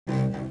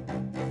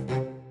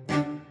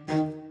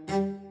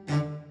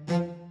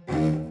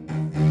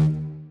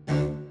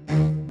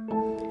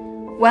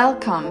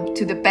Welcome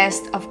to the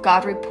Best of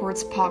God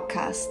Reports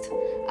podcast.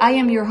 I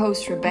am your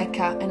host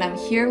Rebecca and I'm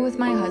here with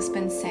my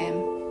husband Sam.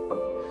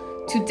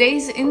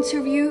 Today's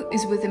interview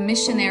is with a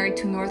missionary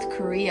to North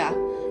Korea,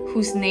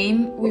 whose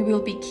name we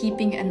will be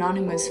keeping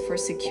anonymous for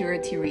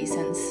security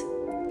reasons.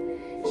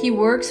 He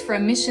works for a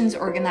missions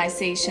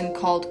organization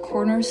called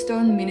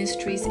Cornerstone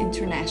Ministries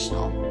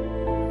International.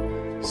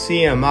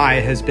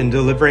 CMI has been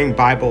delivering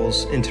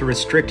Bibles into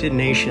restricted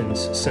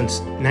nations since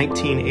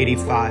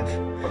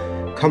 1985,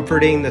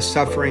 comforting the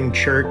suffering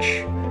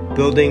church,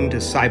 building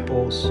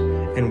disciples,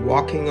 and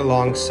walking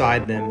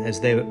alongside them as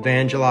they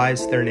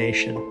evangelize their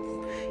nation.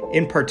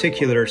 In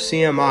particular,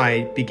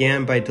 CMI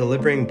began by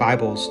delivering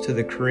Bibles to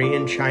the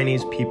Korean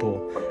Chinese people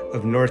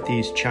of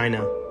Northeast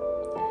China.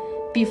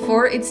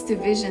 Before its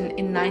division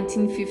in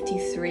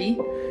 1953,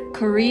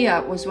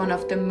 Korea was one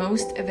of the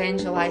most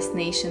evangelized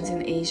nations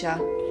in Asia.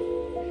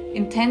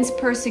 Intense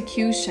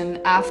persecution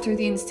after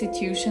the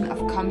institution of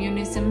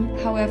communism,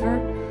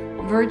 however,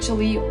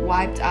 virtually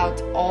wiped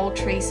out all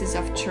traces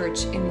of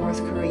church in North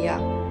Korea.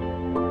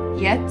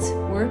 Yet,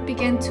 word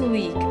began to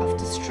leak of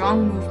the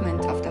strong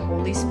movement of the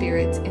Holy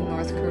Spirit in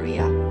North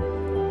Korea.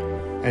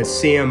 As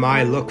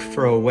CMI looked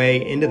for a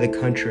way into the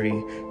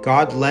country,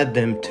 God led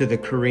them to the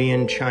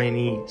Korean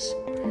Chinese.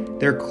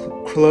 Their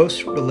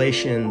close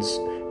relations,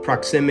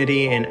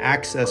 proximity, and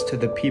access to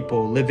the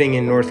people living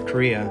in North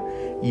Korea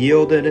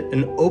yielded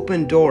an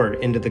open door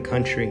into the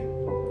country.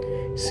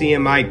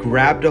 CMI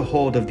grabbed a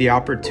hold of the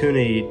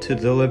opportunity to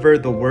deliver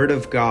the Word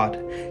of God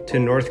to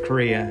North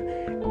Korea,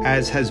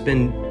 as has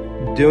been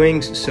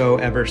doing so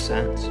ever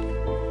since.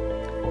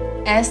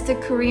 As the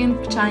Korean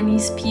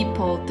Chinese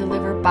people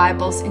deliver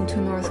Bibles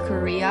into North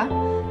Korea,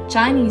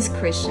 Chinese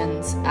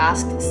Christians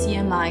asked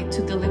CMI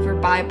to deliver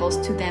Bibles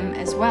to them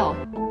as well.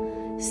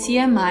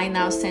 CMI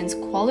now sends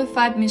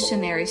qualified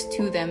missionaries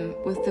to them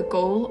with the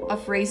goal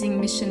of raising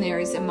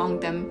missionaries among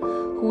them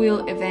who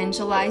will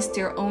evangelize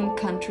their own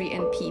country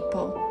and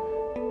people.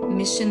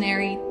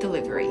 Missionary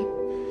delivery.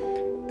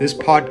 This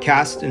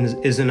podcast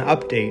is an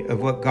update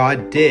of what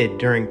God did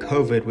during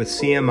COVID with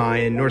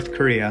CMI in North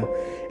Korea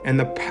and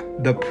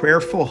the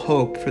prayerful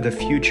hope for the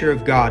future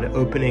of God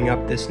opening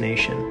up this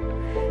nation.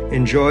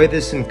 Enjoy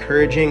this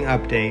encouraging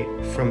update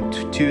from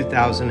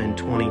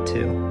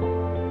 2022.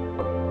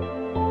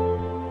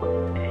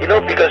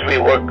 Because we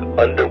work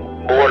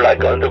more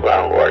like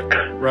underground work.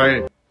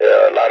 Right.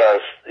 A lot of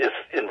us is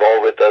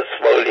involved with the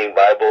smuggling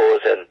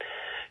Bibles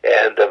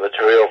and the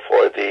material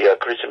for the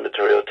Christian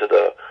material to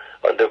the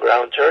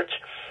underground church.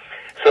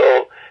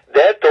 So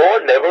that door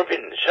never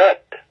been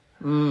shut.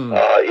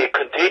 It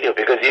continued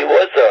because it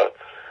was a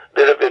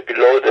little bit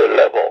below the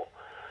level.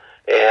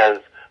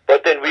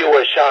 But then we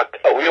were shocked.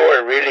 We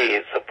were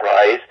really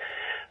surprised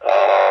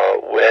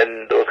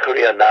when North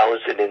Korea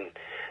announced it in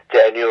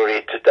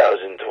January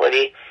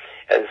 2020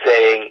 and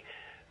saying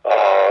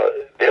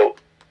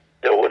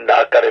there would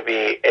not going to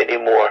be any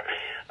more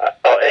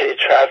any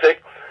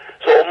traffic.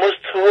 So almost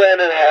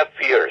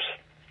 2.5 years.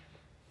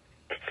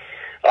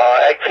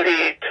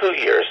 Actually 2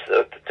 years,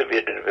 to be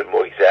a little bit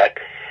more exact.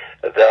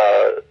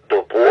 The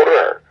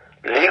border,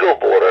 legal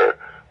border,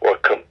 were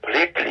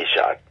completely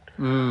shut.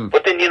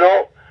 But then,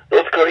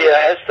 North Korea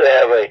has to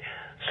have a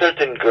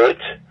certain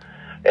goods,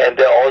 and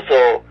they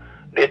also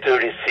need to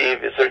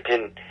receive a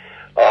certain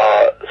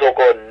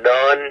so-called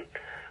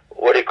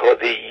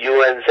the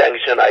UN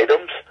sanctioned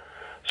items.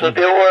 So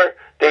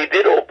they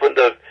did open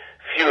a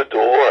few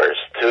doors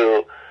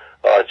to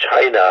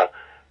China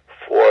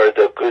for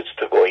the goods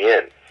to go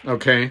in.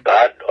 Okay.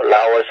 God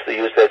allow us to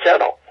use that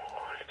channel.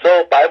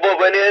 So Bible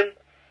went in,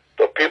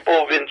 the people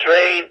have been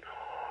trained.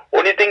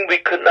 Only thing, we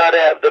could not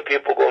have the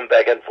people going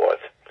back and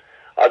forth.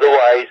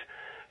 Otherwise,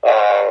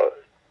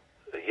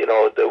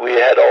 we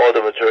had all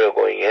the material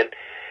going in.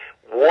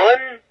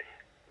 One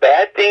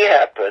bad thing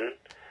happened,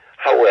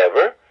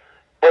 however,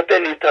 but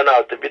then it turned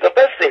out to be the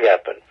best thing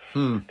happened.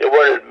 There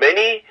were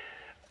many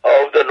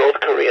of the North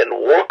Korean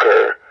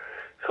workers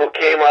who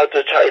came out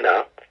to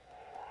China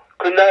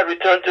could not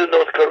return to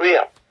North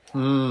Korea,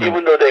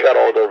 even though they got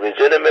all the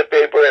legitimate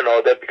paper and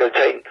all that, because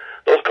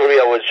North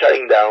Korea was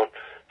shutting down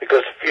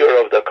because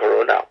fear of the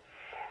corona.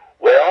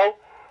 Well,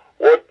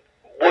 what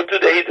do?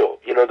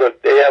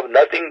 They have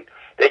nothing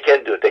they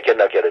can do. They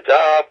cannot get a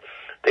job.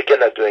 They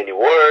cannot do any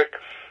work.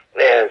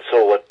 And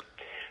so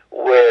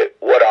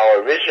what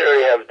our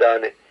missionary have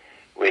done,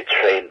 we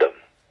trained them.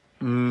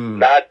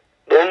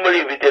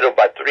 Normally we did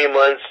about 3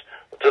 months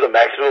to the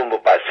maximum of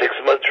about 6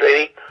 months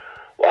training.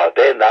 Well,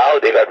 they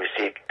got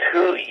received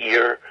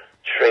 2-year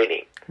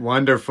training.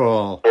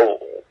 Wonderful.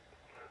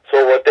 So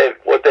what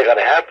they're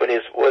gonna happen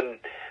is when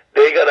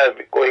they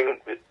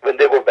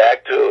go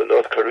back to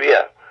North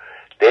Korea,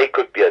 they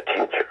could be a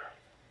teacher.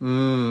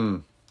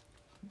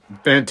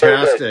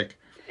 Fantastic.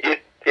 So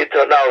it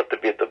turned out to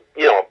be the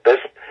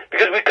best,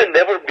 because we could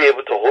never be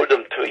able to hold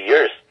them 2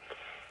 years.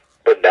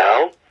 But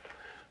now,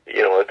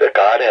 that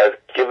God has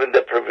given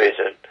the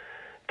provision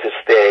to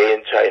stay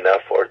in China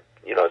for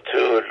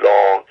 2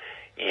 long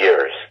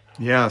years.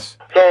 Yes.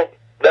 So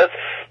that's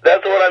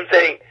what I'm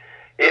saying.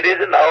 it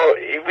isn't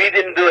we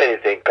didn't do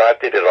anything. God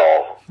did it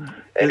all.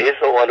 And He's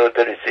the one who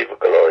did receive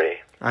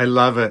glory. I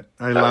love it.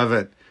 I love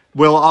it.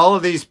 Will all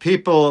of these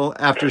people,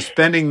 after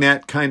spending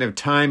that kind of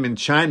time in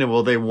China,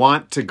 will they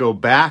want to go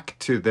back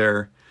to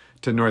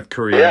North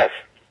Korea? Yes.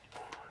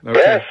 Okay.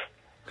 Yes.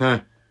 Huh.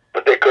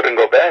 But they couldn't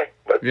go back.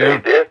 But Yeah.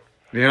 they did.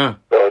 Yeah.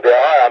 So they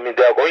are. I mean,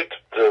 they are going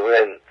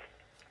to.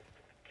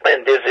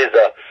 And this is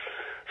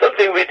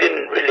something we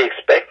didn't really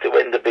expect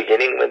in the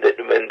beginning when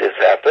this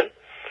happened.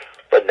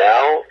 But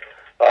now,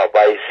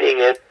 by seeing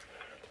it,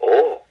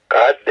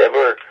 God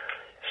never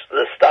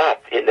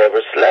stopped. He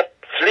never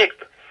sleep.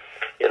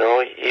 You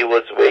know, He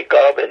would wake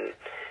up and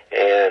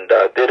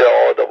did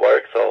all the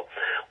work. So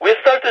we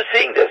started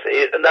seeing this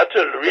not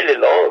too really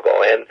long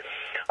ago. And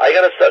I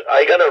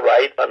gotta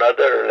write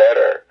another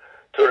letter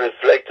to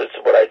reflect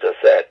what I just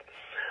said.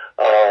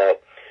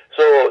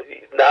 So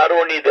not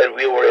only that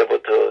we were able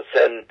to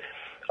send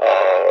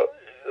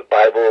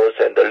Bibles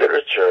and the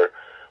literature,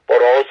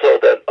 but also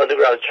the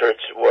underground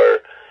church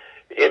were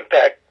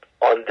impact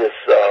on this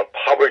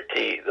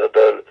poverty,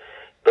 the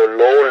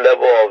low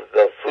level of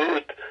the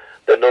food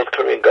the North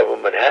Korean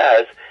government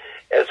has,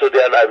 and so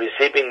they are not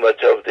receiving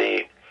much of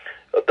the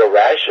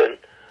ration.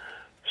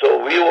 So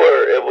we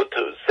were able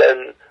to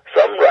send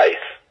some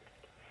rice,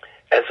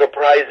 and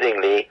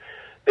surprisingly,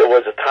 there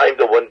was a time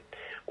that one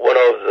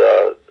of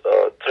the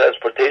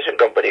transportation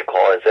company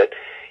called and said,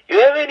 "You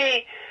have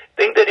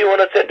anything that you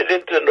want to send it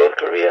into North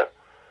Korea?"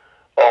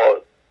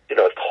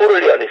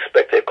 Totally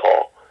unexpected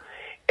call,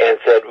 and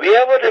said, "We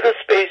have a little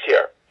space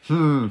here."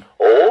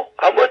 Oh,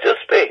 how much is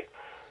space?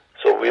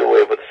 So we were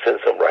able to send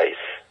some rice.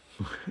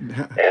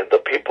 And the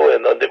people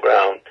in the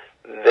underground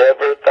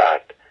never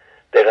thought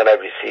they're going to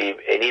receive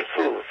any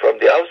food from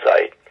the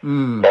outside.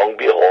 Long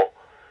behold,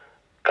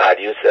 God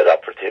used that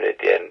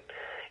opportunity. And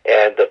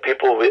the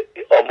people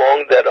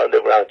among that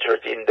underground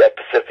church in that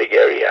Pacific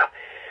area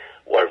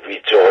were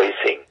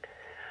rejoicing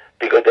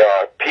because there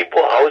are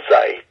people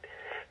outside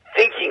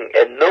thinking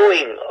and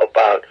knowing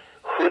about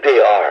who they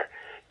are,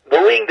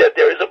 knowing that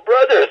there is a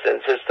brothers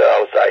and sister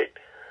outside.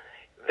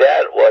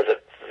 That was a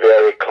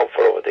very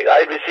comfortable thing.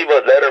 I received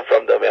a letter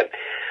from them, and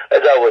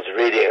as I was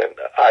reading,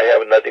 I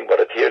have nothing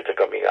but a tears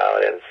coming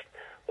out, and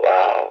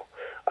wow,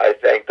 I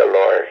thank the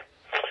Lord.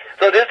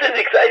 So this is an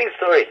exciting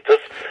story.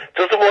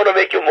 Just want to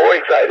make you more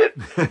excited.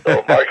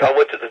 So Mark, I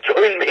want you to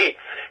join me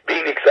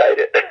being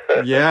excited.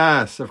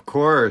 Yes, of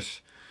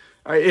course.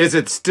 Is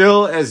it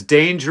still as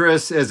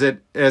dangerous as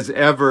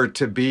ever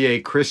to be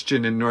a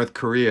Christian in North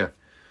Korea?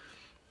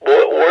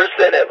 Worse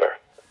than ever.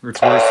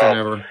 It's worse than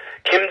ever.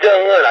 Kim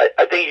Jong-un,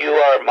 I think you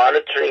are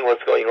monitoring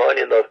what's going on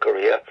in North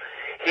Korea.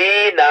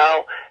 He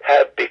now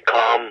has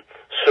become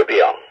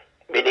Subyong,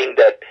 meaning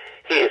that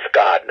he is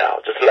God now,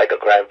 just like a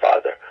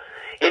grandfather.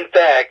 In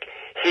fact,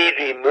 he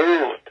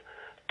removed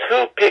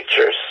 2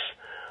 pictures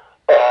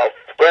of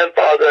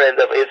grandfather and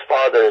of his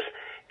fathers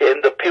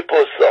in the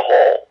People's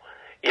Hall.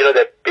 You know,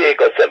 that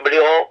big assembly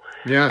hall?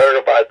 Yeah. There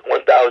are about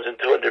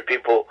 1,200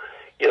 people,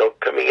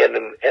 coming in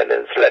and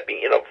then slapping,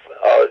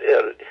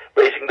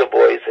 raising the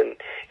voice and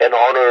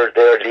honor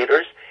their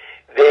leaders.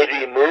 They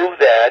removed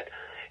that,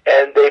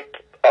 and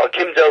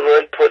Kim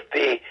Jong-un put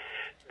the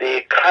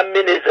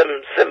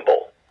communism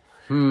symbol.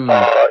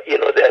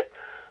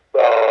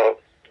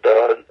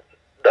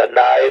 The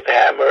knife,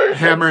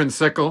 hammer and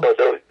sickle.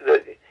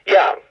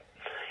 Yeah,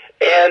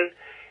 and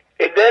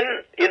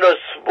then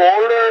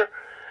smaller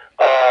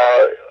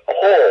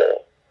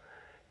hole.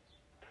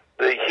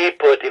 He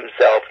put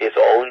himself his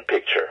own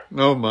picture.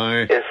 Oh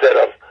my!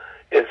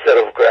 Instead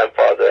of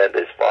grandfather and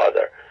his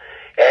father,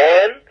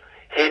 and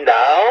he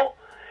now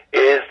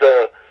is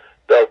the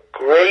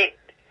great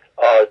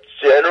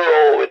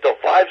general with a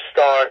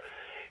 5-star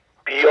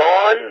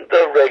beyond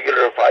the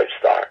regular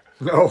 5-star.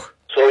 Oh.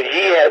 So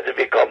he has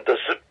become the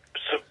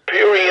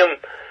superior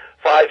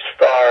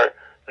 5-star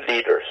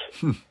leaders.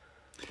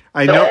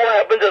 I know. know. That all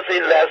happened just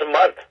in last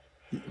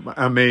month.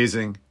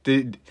 Amazing.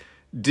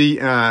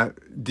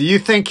 Do you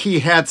think he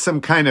had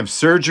some kind of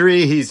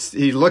surgery?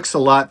 He looks a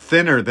lot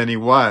thinner than he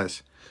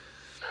was.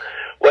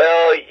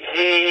 Well,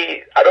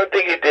 I don't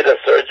think he did a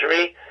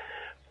surgery,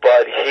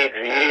 but he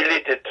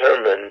really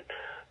determined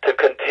to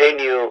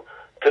continue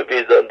to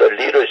be the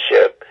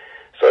leadership.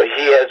 So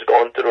he has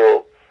gone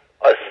through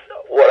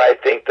what I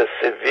think the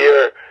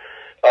severe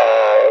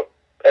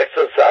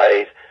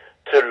exercise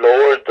to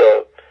lower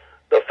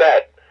the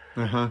fat.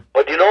 Uh-huh.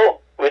 But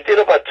within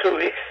about 2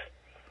 weeks,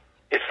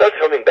 it starts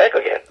coming back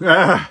again.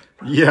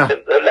 Yeah.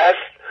 The last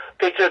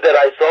picture that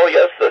I saw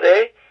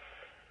yesterday,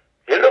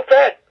 he looked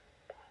fat,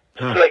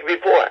 just like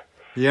before.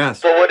 Yes.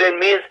 So what it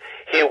means,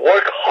 he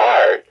worked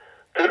hard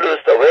to lose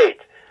the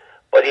weight,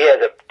 but he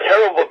has a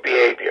terrible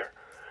behavior,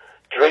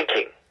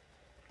 drinking,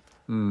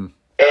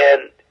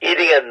 and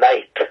eating at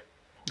night.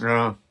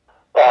 So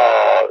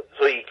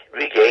he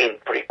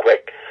regained pretty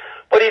quick,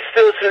 but he's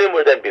still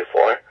slimmer than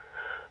before.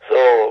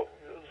 So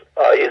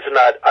it's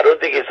not. I don't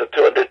think it's a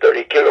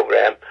 230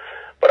 kilogram,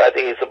 but I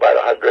think it's about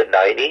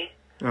 190.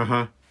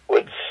 Uh-huh.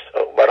 Which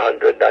about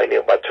 190,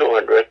 about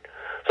 200.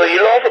 So he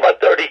lost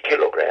about 30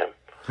 kilograms,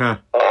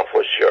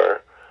 for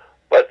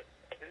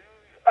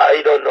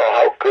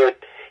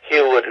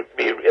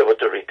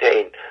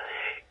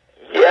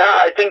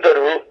think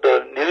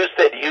the news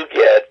that you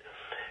get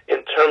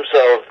in terms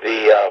of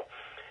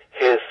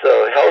his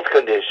health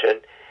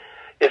condition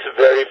is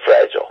very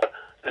fragile.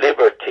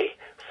 Liberty,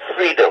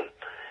 freedom,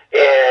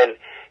 and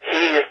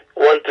he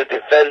wants to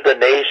defend the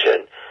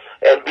nation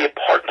and be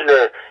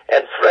partner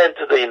and friend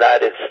to the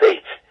United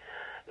States,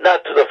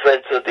 not to the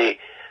friends of the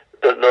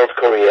North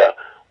Korea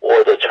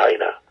or the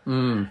China.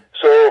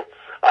 So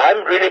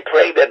I'm really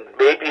praying that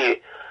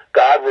maybe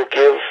God will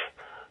give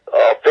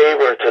a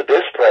favor to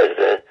this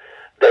president,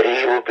 that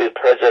he will be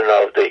president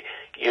of the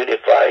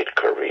unified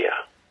Korea.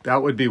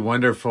 That would be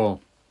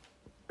wonderful.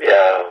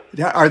 Yeah.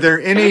 Are there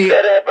any... If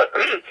that happen,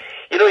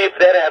 if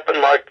that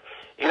happened, Mark,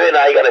 you and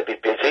I are going to be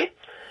busy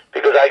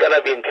because I'm going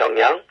to be in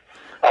Pyongyang.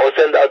 I will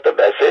send out the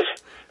message.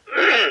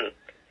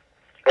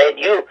 And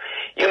you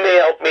may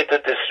help me to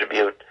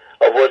distribute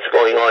of what's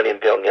going on in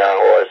Pyongyang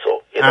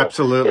also,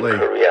 Absolutely. In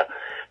Korea.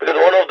 Because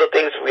one of the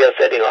things we are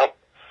setting up,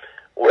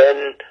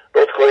 when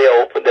North Korea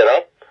opened it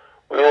up,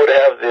 we would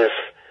have this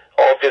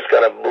office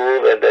going to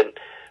move, and then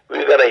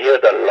we're going to hear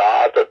a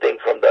lot of things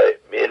from the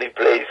many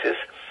places.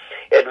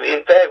 And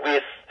in fact,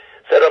 we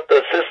set up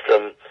the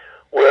system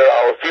where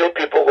our field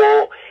people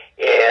go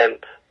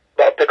and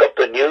pick up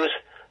the news,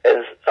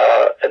 and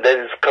then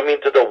it's coming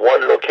to the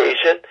one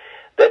location,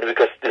 then we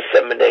can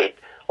disseminate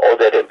all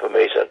that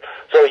information.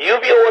 So you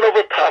be one of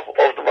the top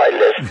of my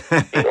list,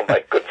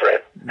 my good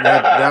friend.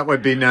 That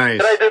would be nice.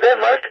 Can I do that,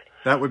 Mark?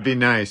 That would be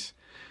nice.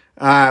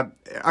 Are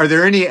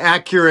there any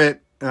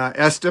accurate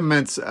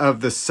estimates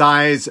of the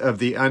size of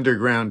the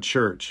underground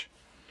church?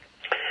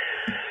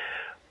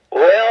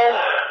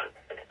 Well,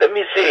 let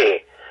me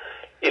see.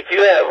 If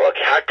you have a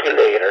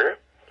calculator,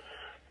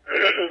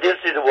 this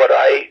is what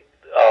I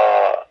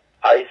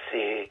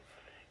see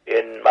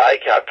in my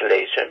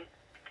calculation.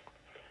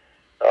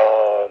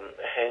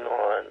 Hang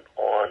on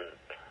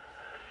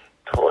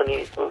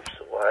 20. Oops,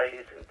 why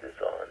isn't this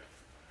on?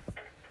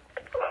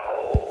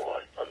 Oh, I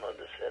don't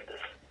understand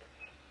this.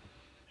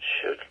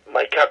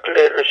 My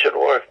calculator should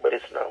work, but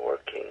it's not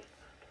working.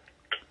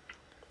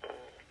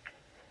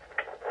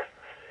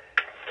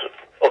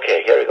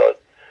 Okay, here we go.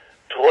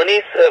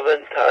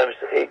 27 times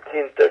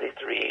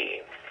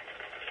 1833.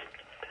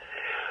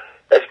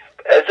 As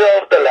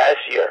of the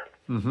last year,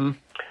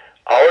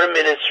 our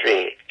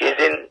ministry is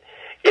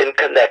in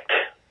connect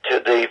to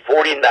the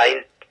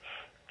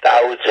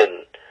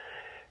 49,000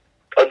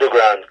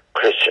 underground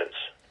Christians.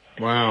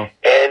 Wow.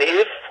 And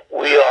if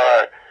we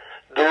are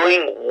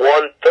doing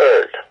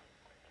 1/3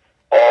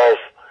 of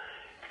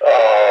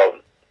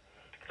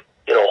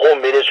whole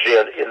ministry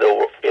in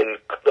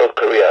North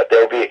Korea,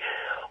 there will be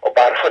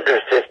about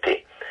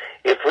 150.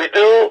 If we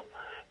do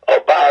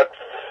about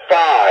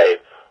 5,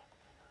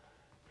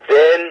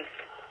 then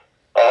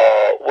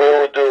we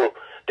will do.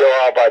 There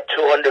are about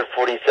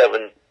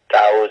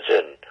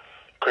 247,000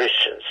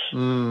 Christians.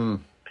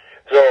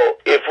 So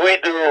if we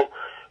do,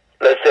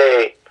 let's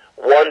say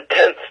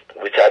 1/10,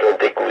 which I don't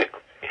think we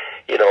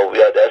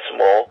are that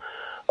small,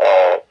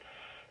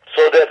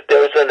 so that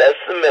there's an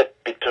estimate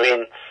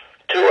between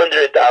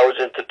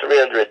 200,000 to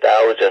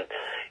 300,000,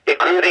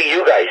 including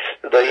you guys,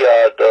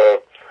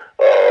 the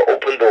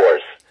open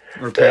doors.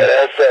 Okay.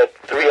 That's at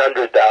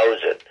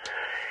 300,000.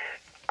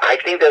 I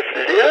think that's a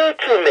little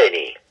too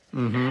many.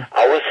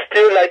 I would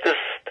still like to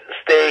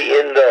stay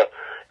in the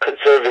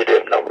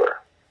conservative number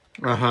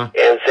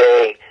and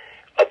saying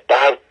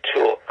about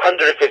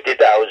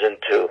 150,000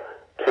 to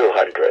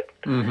 200.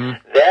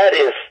 That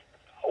is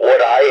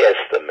what I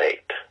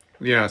estimate.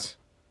 Yes.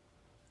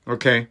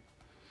 Okay.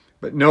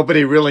 But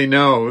nobody really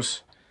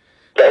knows.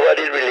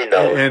 Nobody really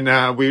knows. And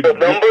the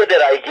number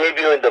that I gave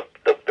you in the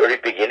very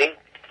beginning,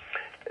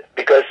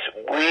 because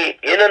we,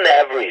 in an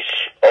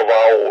average of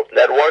our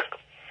network,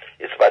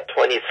 it's about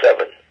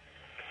 27.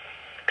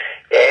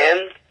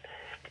 And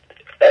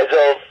as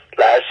of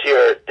last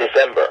year,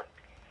 December,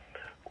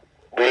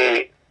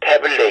 we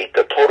tabulate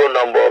the total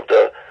number of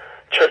the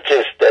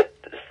churches that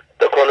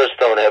the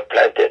Cornerstone have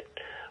planted,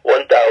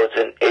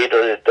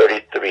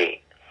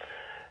 1,833.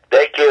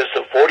 That gives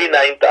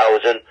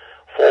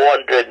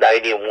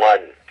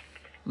 49,491.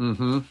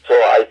 So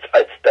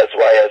that's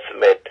why I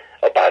estimate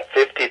about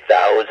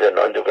 50,000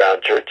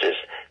 underground churches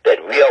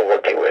that we are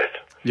working with.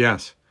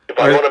 Yes. You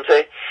follow what I'm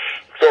saying?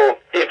 So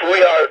if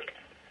we are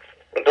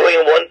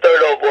doing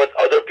 1/3 of what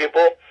other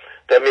people,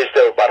 that means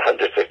there are about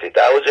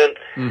 150,000.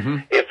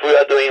 If we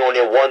are doing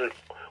only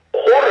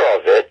 1/4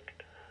 of it,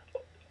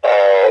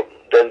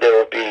 then there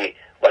will be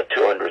about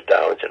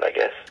 200,000, I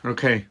guess.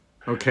 Okay.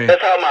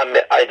 That's how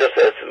I just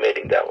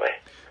estimating that way.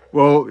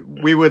 Well,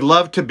 we would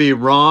love to be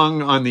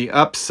wrong on the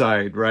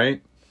upside,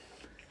 right?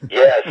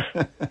 Yes,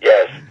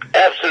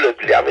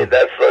 absolutely. I mean,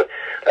 that's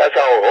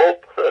our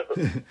hope.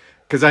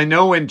 Because I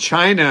know when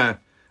China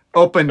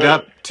opened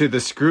up to the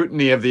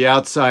scrutiny of the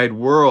outside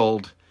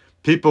world,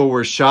 people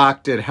were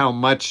shocked at how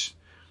much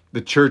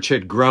the church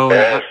had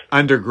grown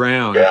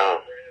underground. Yeah.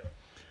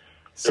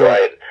 So,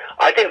 right.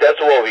 I think that's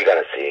what we're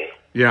gonna see.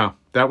 Yeah,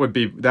 that would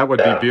be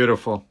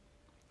beautiful.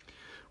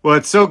 Well,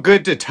 it's so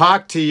good to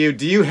talk to you.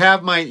 Do you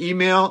have my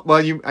email?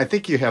 Well, I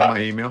think you have my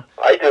email.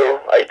 I do.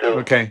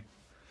 Okay.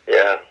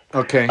 Yeah.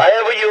 Okay. I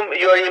have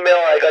your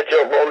email. I got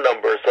your phone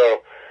number.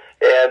 So,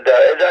 and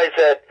as I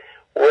said,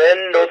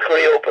 when North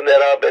Korea opened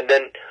that up, and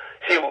then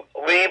see,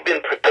 we've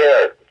been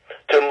prepared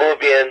to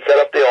move in, set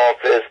up the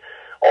office,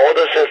 all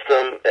the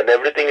system, and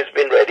everything has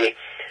been ready.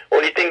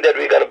 Only thing that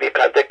we're going to be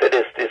contacted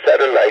is the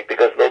satellite,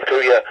 because North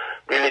Korea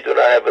really do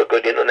not have a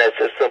good internet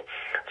system.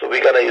 So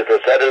we're going to use the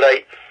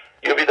satellite.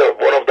 You'll be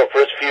one of the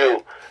first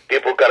few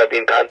people going to be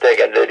in contact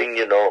and letting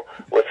you know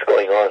what's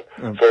going on,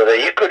 so that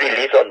you could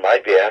release on my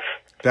behalf.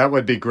 That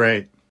would be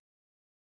great.